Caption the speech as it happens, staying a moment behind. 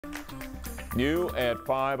New at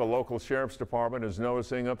 5, a local sheriff's department is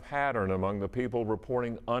noticing a pattern among the people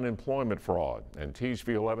reporting unemployment fraud. And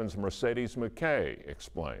TV 11's Mercedes McKay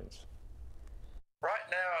explains. Right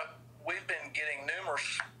now, we've been getting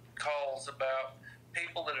numerous calls about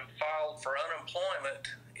people that have filed for unemployment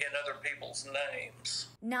in other people's names.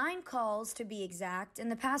 9 calls to be exact in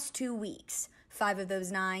the past 2 weeks. 5 of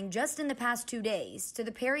those 9 just in the past 2 days to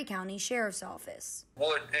the Perry County Sheriff's Office.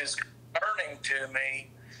 What is concerning to me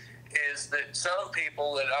is that some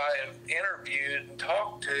people that I have interviewed and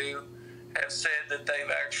talked to have said that they've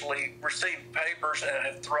actually received papers and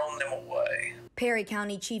have thrown them away. Perry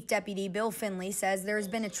County Chief Deputy Bill Finley says there has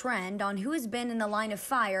been a trend on who has been in the line of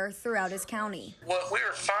fire throughout his county. What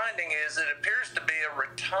we're finding is it appears to be a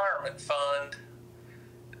retirement fund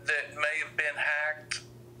that may have been hacked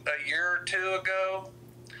a year or 2 ago.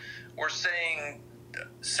 We're seeing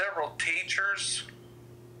several teachers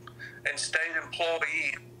and state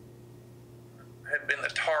employees have been the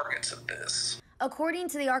targets of this. According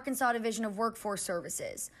to the Arkansas Division of Workforce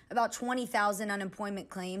Services, about 20,000 unemployment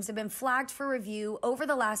claims have been flagged for review over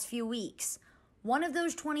the last few weeks. One of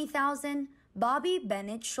those 20,000, Bobby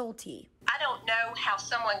Bennett Schulte. I don't know how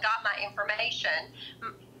someone got my information.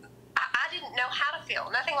 I didn't know how to feel.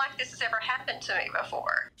 Nothing like this has ever happened to me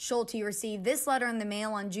before. Schulte received this letter in the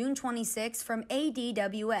mail on June 26 from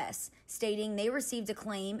ADWS, stating they received a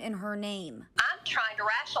claim in her name. I'm trying to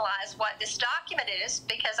rationalize what this document is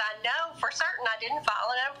because I know for certain I didn't file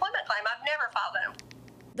an unemployment claim. I've never filed one.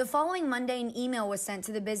 The following Monday, an email was sent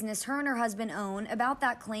to the business her and her husband own about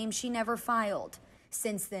that claim she never filed.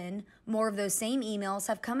 Since then, more of those same emails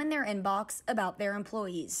have come in their inbox about their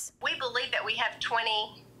employees. We believe that we have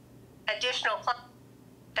 20 additional claims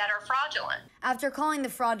that are fraudulent. After calling the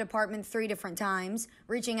fraud department 3 different times,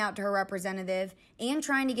 reaching out to her representative, and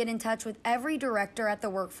trying to get in touch with every director at the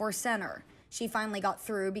workforce center, she finally got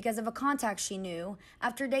through because of a contact she knew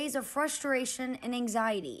after days of frustration and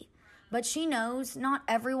anxiety. But she knows not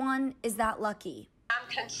everyone is that lucky. I'm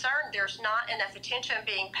concerned there's not enough attention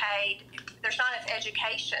being paid. There's not enough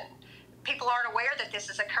education. People aren't aware that this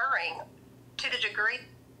is occurring to the degree it's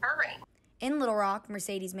occurring. In Little Rock,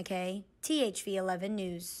 Mercedes McKay, THV 11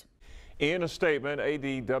 News. In a statement,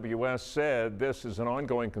 ADWS said this is an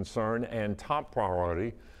ongoing concern and top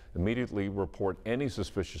priority. Immediately report any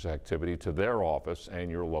suspicious activity to their office and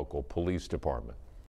your local police department.